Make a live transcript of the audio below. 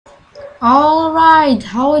Alright,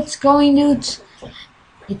 how it's going, dudes?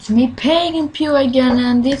 It's me, Pagan Pew again,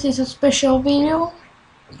 and this is a special video.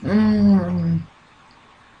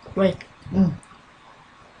 Wait. Nom,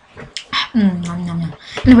 nom, nom.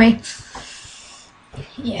 Anyway,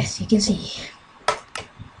 yes, you can see.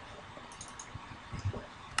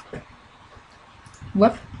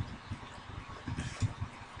 What?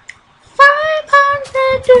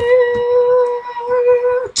 500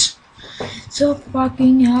 dudes! So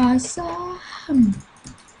fucking awesome!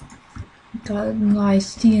 Got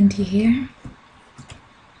nice TNT here.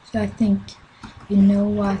 So I think you know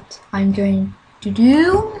what I'm going to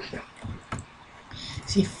do.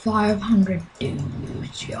 See, 500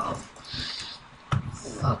 dudes, yo.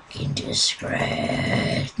 Fucking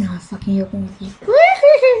disgrace. No, I'm fucking joking with you.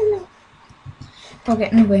 Okay,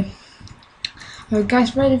 anyway. Are you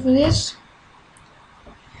guys ready for this?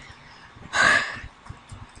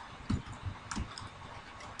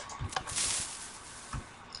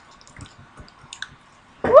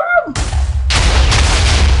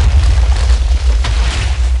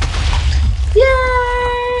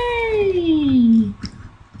 Yay!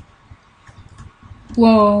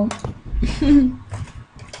 Whoa.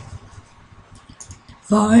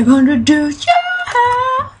 500 dudes, yeah!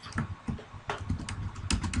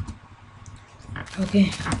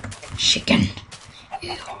 Okay, chicken.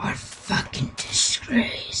 You are fucking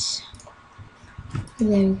disgrace.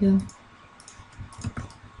 There we go.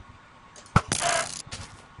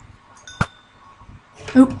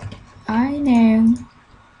 Oh, I know.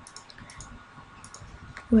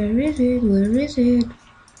 Where is it? Where is it?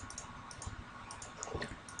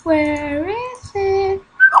 Where is it?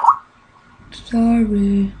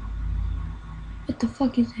 Sorry. What the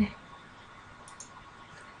fuck is that?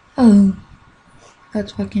 Oh,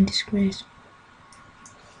 that's fucking disgrace.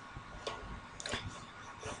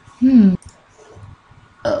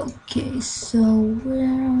 Okay, so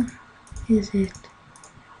where is it?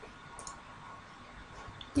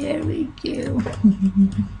 There we go.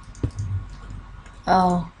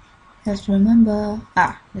 Oh, let's remember.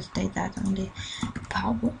 Let's take that on the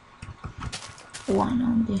power one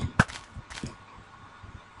only.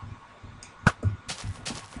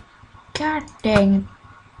 God dang it.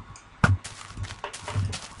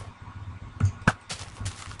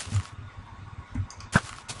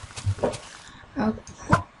 Okay.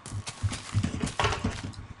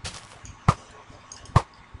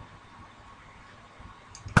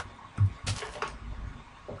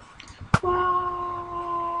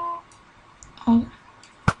 Wow. Oh.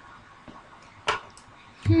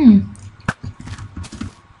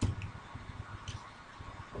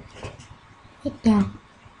 What the?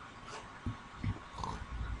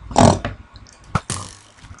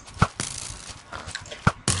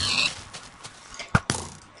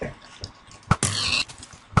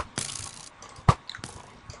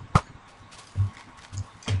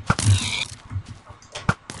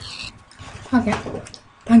 Okay,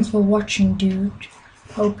 thanks for watching, dude.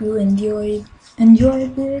 Hope you enjoyed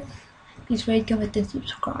it. Please rate, comment, and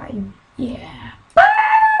subscribe. Yeah.